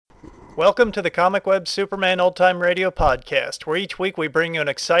Welcome to the Comic Web Superman Old Time Radio podcast, where each week we bring you an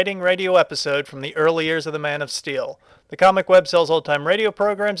exciting radio episode from the early years of the Man of Steel. The Comic Web sells old-time radio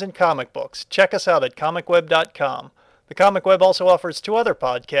programs and comic books. Check us out at comicweb.com. The Comic Web also offers two other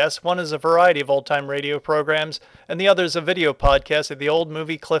podcasts. One is a variety of old-time radio programs, and the other is a video podcast of the old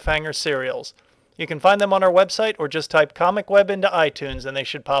movie cliffhanger serials. You can find them on our website or just type Comic Web into iTunes and they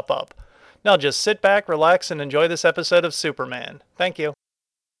should pop up. Now just sit back, relax, and enjoy this episode of Superman. Thank you.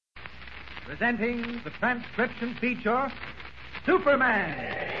 Presenting the transcription feature, Superman.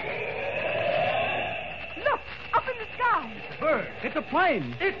 Look, up in the sky. It's a bird. It's a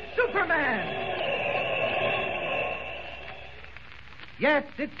plane. It's Superman. Yes,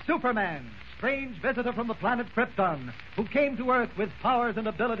 it's Superman, strange visitor from the planet Krypton, who came to Earth with powers and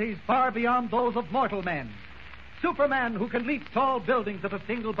abilities far beyond those of mortal men. Superman, who can leap tall buildings at a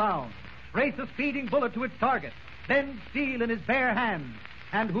single bound, race a speeding bullet to its target, bend steel in his bare hands,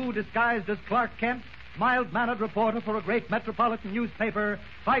 and who, disguised as Clark Kent, mild-mannered reporter for a great metropolitan newspaper,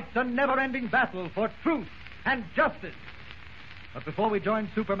 fights a never-ending battle for truth and justice. But before we join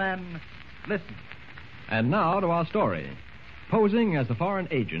Superman, listen. And now to our story. Posing as a foreign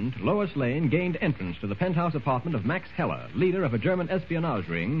agent, Lois Lane gained entrance to the penthouse apartment of Max Heller, leader of a German espionage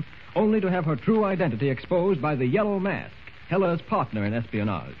ring, only to have her true identity exposed by the Yellow Mask, Heller's partner in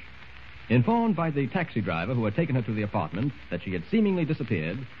espionage. Informed by the taxi driver who had taken her to the apartment that she had seemingly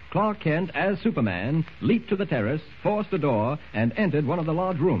disappeared, Clark Kent, as Superman, leaped to the terrace, forced a door, and entered one of the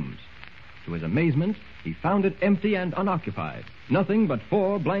large rooms. To his amazement, he found it empty and unoccupied, nothing but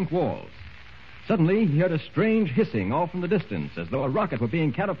 4 blank walls. Suddenly, he heard a strange hissing off in the distance, as though a rocket were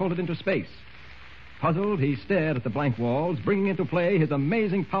being catapulted into space. Puzzled, he stared at the blank walls, bringing into play his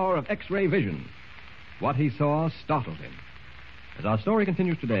amazing power of X-ray vision. What he saw startled him. As our story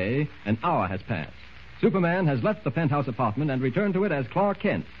continues today, an hour has passed. Superman has left the penthouse apartment and returned to it as Clark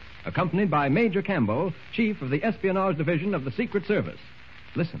Kent, accompanied by Major Campbell, chief of the Espionage Division of the Secret Service.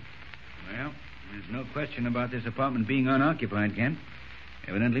 Listen. Well, there's no question about this apartment being unoccupied, Kent.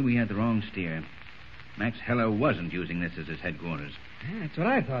 Evidently, we had the wrong steer. Max Heller wasn't using this as his headquarters. Yeah, that's what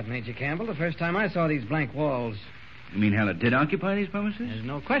I thought, Major Campbell, the first time I saw these blank walls. You mean Heller did occupy these premises? There's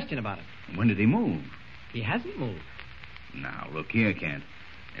no question about it. When did he move? He hasn't moved. Now, look here, Kent.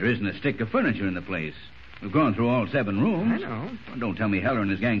 There isn't a stick of furniture in the place. We've gone through all 7 rooms. I know. Well, don't tell me Heller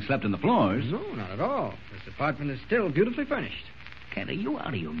and his gang slept on the floors. No, not at all. This apartment is still beautifully furnished. Kent, are you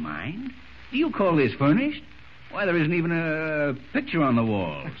out of your mind? Do you call this furnished? Why, there isn't even a picture on the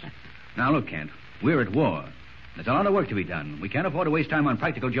walls. Now, look, Kent, we're at war. There's a lot of work to be done. We can't afford to waste time on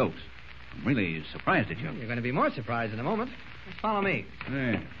practical jokes. I'm really surprised at you. You're going to be more surprised in a moment. Just follow me.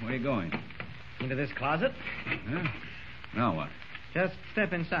 Hey, where are you going? Into this closet. Huh? Now what? Just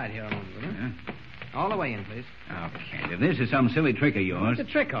step inside here a moment, will you? Yeah. All the way in, please. Oh, Kent, if this is some silly trick of yours... It's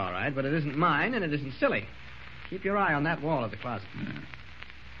a trick, all right, but it isn't mine and it isn't silly. Keep your eye on that wall of the closet.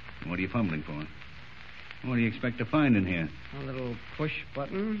 Yeah. What are you fumbling for? What do you expect to find in here? A little push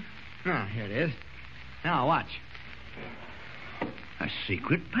button. Ah, here it is. Now, watch. A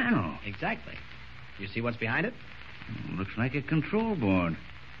secret panel. Exactly. You see what's behind it? Looks like a control board.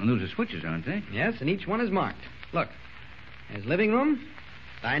 Well, those are switches, aren't they? Yes, and each one is marked. Look. There's living room,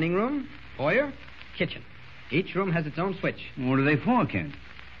 dining room, foyer, kitchen. Each room has its own switch. What are they for, Kent?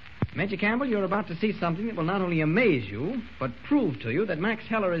 Major Campbell, you're about to see something that will not only amaze you, but prove to you that Max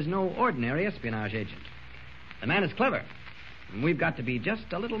Heller is no ordinary espionage agent. The man is clever, and we've got to be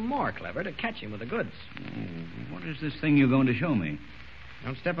just a little more clever to catch him with the goods. Oh, what is this thing you're going to show me?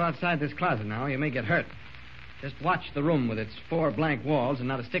 Don't step outside this closet now. You may get hurt. Just watch the room with its 4 blank walls and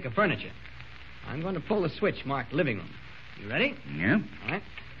not a stick of furniture. I'm going to pull the switch marked living room. You ready? Yeah. All right.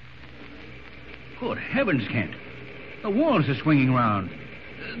 Good heavens, Kent. The walls are swinging around.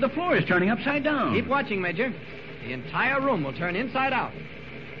 The floor is turning upside down. Keep watching, Major. The entire room will turn inside out.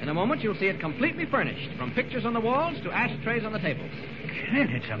 In a moment, you'll see it completely furnished, from pictures on the walls to ashtrays on the tables.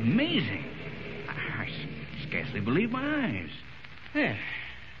 Kent, it's amazing. I scarcely believe my eyes. There.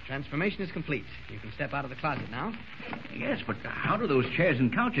 Transformation is complete. You can step out of the closet now. Yes, but how do those chairs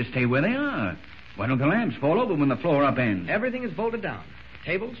and couches stay where they are? Why don't the lamps fall over when the floor upends? Everything is bolted down.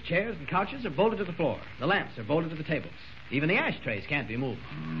 Tables, chairs, and couches are bolted to the floor. The lamps are bolted to the tables. Even the ashtrays can't be moved.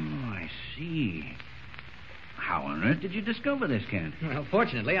 Oh, I see. How on earth did you discover this, Kent? Well,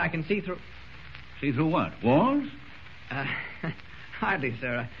 fortunately, I can see through... See through what? Walls? Hardly,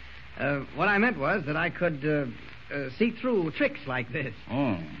 sir. What I meant was that I could see through tricks like this.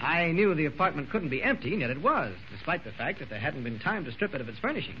 Oh. I knew the apartment couldn't be empty, and yet it was, despite the fact that there hadn't been time to strip it of its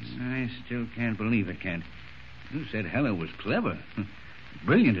furnishings. I still can't believe it, Kent. You said Heller was clever.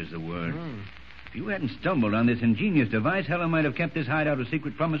 Brilliant is the word. If you hadn't stumbled on this ingenious device, Heller might have kept this hideout a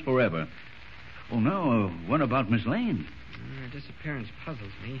secret from us forever. Oh, no. What about Miss Lane? Her disappearance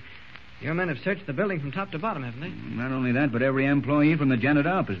puzzles me. Your men have searched the building from top to bottom, haven't they? Not only that, but every employee from the janitor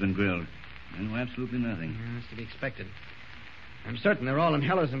up has been grilled. I know absolutely nothing. Yeah, that's to be expected. I'm certain they're all in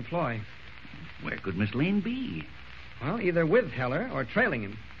Heller's employ. Where could Miss Lane be? Well, either with Heller or trailing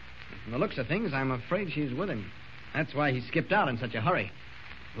him. From the looks of things, I'm afraid she's with him. That's why he skipped out in such a hurry.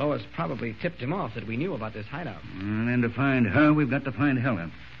 Lois probably tipped him off that we knew about this hideout. And then to find her, we've got to find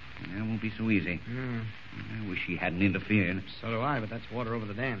Heller. That won't be so easy. Yeah. I wish she hadn't interfered. So do I, but that's water over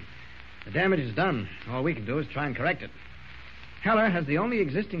the dam. The damage is done. All we can do is try and correct it. Heller has the only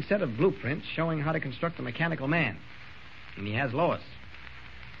existing set of blueprints showing how to construct a mechanical man. And he has Lois.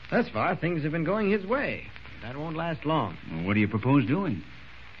 Thus far, things have been going his way. That won't last long. Well, what do you propose doing?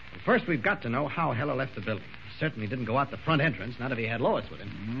 Well, first, we've got to know how Heller left the building. He certainly didn't go out the front entrance, not if he had Lois with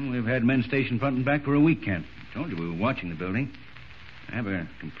him. Well, we've had men stationed front and back for a week, Kent. I told you we were watching the building. I have a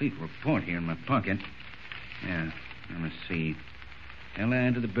complete report here in my pocket. Yeah, let's see. Heller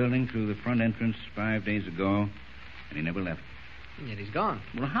entered the building through the front entrance 5 days ago, and he never left. And yet he's gone.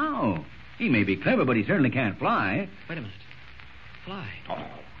 Well, how? He may be clever, but he certainly can't fly. Wait a minute. Fly. Oh,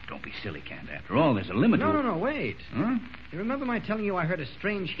 don't be silly, Kent. After all, there's a limit to... No, wait. Huh? You remember my telling you I heard a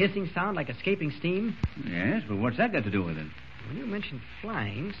strange hissing sound like escaping steam? Yes, but what's that got to do with it? When you mentioned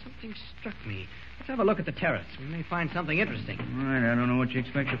flying, something struck me. Let's have a look at the terrace. We may find something interesting. All right, I don't know what you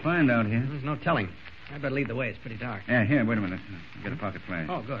expect to find out here. There's no telling. I better lead the way. It's pretty dark. Yeah, here, wait a minute. I've got a pocket flash.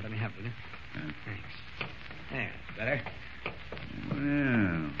 Oh, good. Let me have it, will you? Thanks. There, that's better.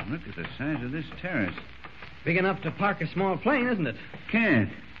 Well, look at the size of this terrace. Big enough to park a small plane, isn't it? Kent,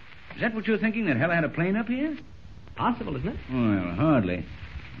 is that what you're thinking, that Heller had a plane up here? Possible, isn't it? Well, hardly.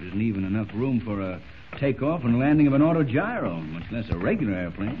 There isn't even enough room for a takeoff and landing of an autogyro, much less a regular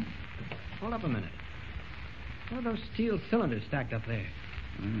airplane. Hold up a minute. What are those steel cylinders stacked up there?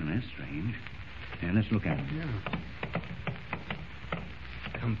 Well, that's strange. Yeah, let's look at them. Yeah.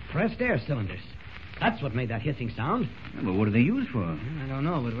 Compressed air cylinders. That's what made that hissing sound. Yeah, but what are they used for? I don't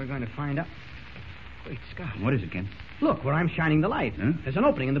know, but we're going to find out. Great Scott. What is it, Kent? Look, where I'm shining the light. Huh? There's an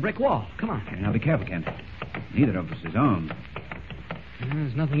opening in the brick wall. Come on. Okay, now be careful, Kent. Neither of us is armed.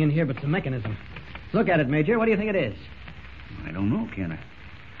 There's nothing in here but some mechanism. Look at it, Major. What do you think it is? I don't know, Kent.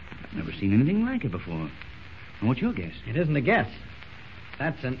 I've never seen anything like it before. And what's your guess? It isn't a guess.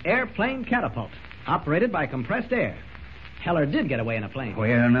 That's an airplane catapult, operated by compressed air. Heller did get away in a plane.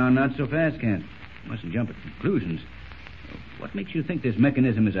 Well, now, not so fast, Kent. Mustn't jump at conclusions. What makes you think this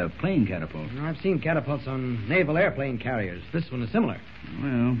mechanism is a plane catapult? I've seen catapults on naval airplane carriers. This one is similar.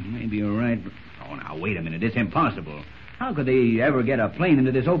 Well, maybe you're right, but... Oh, now, wait a minute. It's impossible. How could they ever get a plane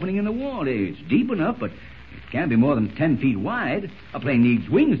into this opening in the wall? It's deep enough, but it can't be more than 10 feet wide. A plane needs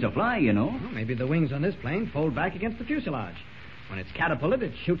wings to fly, you know. Well, maybe the wings on this plane fold back against the fuselage. When it's catapulted,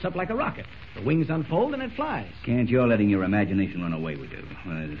 it shoots up like a rocket. The wings unfold and it flies. Kent, you're letting your imagination run away with you.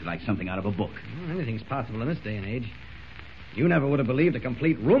 It's like something out of a book. Well, anything's possible in this day and age. You never would have believed a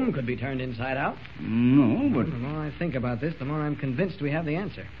complete room could be turned inside out. No, but... The more I think about this, the more I'm convinced we have the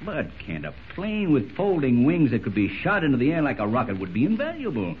answer. But, Kent, a plane with folding wings that could be shot into the air like a rocket would be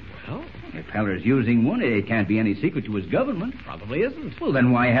invaluable. Well, If Heller's using one, it can't be any secret to his government. probably isn't. Well,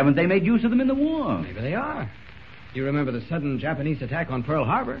 then why haven't they made use of them in the war? Maybe they are. You remember the sudden Japanese attack on Pearl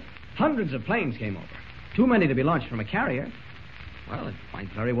Harbor? Hundreds of planes came over. Too many to be launched from a carrier. Well, it might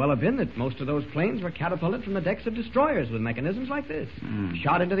very well have been that most of those planes were catapulted from the decks of destroyers with mechanisms like this.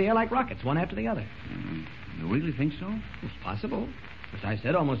 Shot into the air like rockets, one after the other. You really think so? It's possible. As I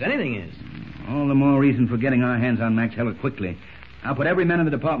said, almost anything is. All the more reason for getting our hands on Max Heller quickly. I'll put every man in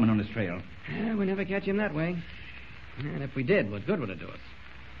the department on his trail. We never catch him that way. And if we did, what good would it do us?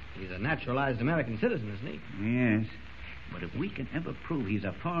 He's a naturalized American citizen, isn't he? Yes. But if we can ever prove he's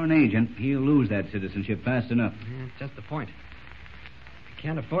a foreign agent, he'll lose that citizenship fast enough. Yeah, that's just the point. We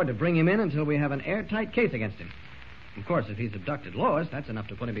can't afford to bring him in until we have an airtight case against him. Of course, if he's abducted Lois, that's enough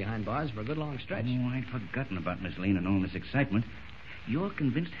to put him behind bars for a good long stretch. Oh, I'd forgotten about Miss Lane and all this excitement. You're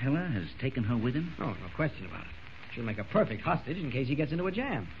convinced Heller has taken her with him? Oh, no question about it. She'll make a perfect hostage in case he gets into a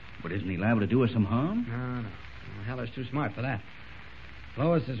jam. But isn't he liable to do her some harm? No. Heller's too smart for that.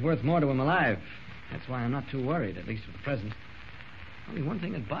 Lois is worth more to him alive. That's why I'm not too worried, at least for the present. Only one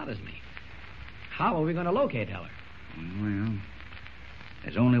thing that bothers me. How are we going to locate Heller? Well,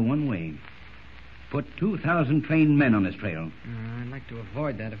 there's only one way. Put 2,000 trained men on his trail. I'd like to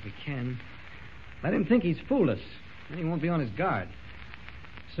avoid that if we can. Let him think he's fooled us. Then he won't be on his guard.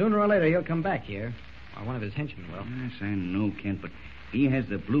 Sooner or later, he'll come back here. Or one of his henchmen will. Yes, I know, Kent, but he has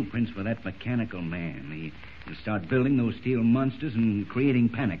the blueprints for that mechanical man. He'll start building those steel monsters and creating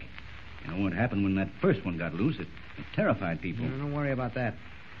panic. You know what happened when that first one got loose? It terrified people. No, don't worry about that.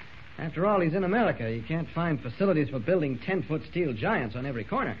 After all, he's in America. You can't find facilities for building 10-foot steel giants on every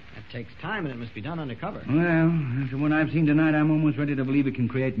corner. That takes time, and it must be done undercover. Well, after what I've seen tonight, I'm almost ready to believe it can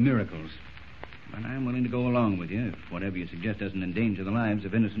create miracles. But I'm willing to go along with you if whatever you suggest doesn't endanger the lives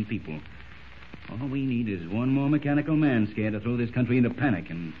of innocent people. All we need is one more mechanical man scared to throw this country into panic,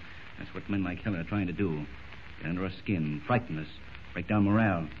 and that's what men like Heller are trying to do. Get under our skin, frighten us, break down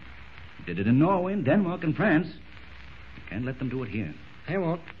morale. They did it in Norway and Denmark and France. We can't let them do it here. They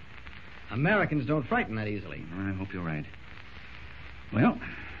won't. Americans don't frighten that easily. I hope you're right. Well,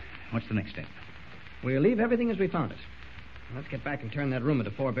 what's the next step? We'll leave everything as we found it. Let's get back and turn that room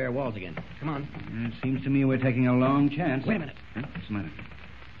into 4 bare walls again. Come on. It seems to me we're taking a long chance. Wait a minute. Huh? What's the matter?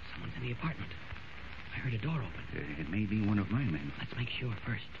 Someone's in the apartment. I heard a door open. It may be one of my men. Let's make sure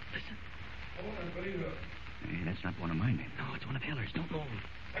first. Listen. Hey, that's not one of my men. No, it's one of Heller's. Don't move.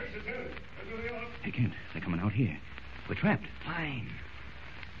 Hey, Kent, they're coming out here. We're trapped. Fine.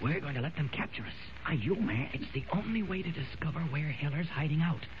 We're going to let them capture us. Are you mad? It's the only way to discover where Heller's hiding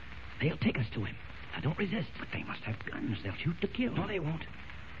out. They'll take us to him. Now, don't resist. But they must have guns. They'll shoot to kill. No, they won't.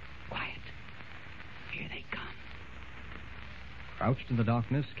 Quiet. Here they come. Crouched in the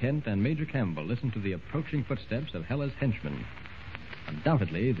darkness, Kent and Major Campbell listened to the approaching footsteps of Heller's henchmen.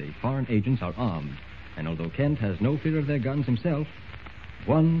 Undoubtedly, the foreign agents are armed, and although Kent has no fear of their guns himself,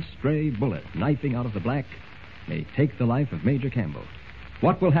 one stray bullet knifing out of the black may take the life of Major Campbell.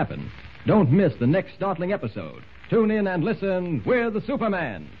 What will happen? Don't miss the next startling episode. Tune in and listen. We're the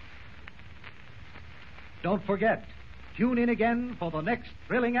Superman. Don't forget, tune in again for the next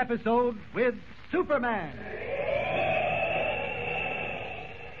thrilling episode with Superman.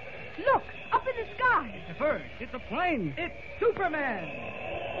 Look, up in the sky. The bird. It's a plane. It's Superman.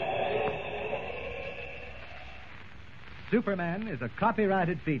 Superman is a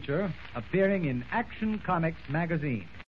copyrighted feature appearing in Action Comics magazine.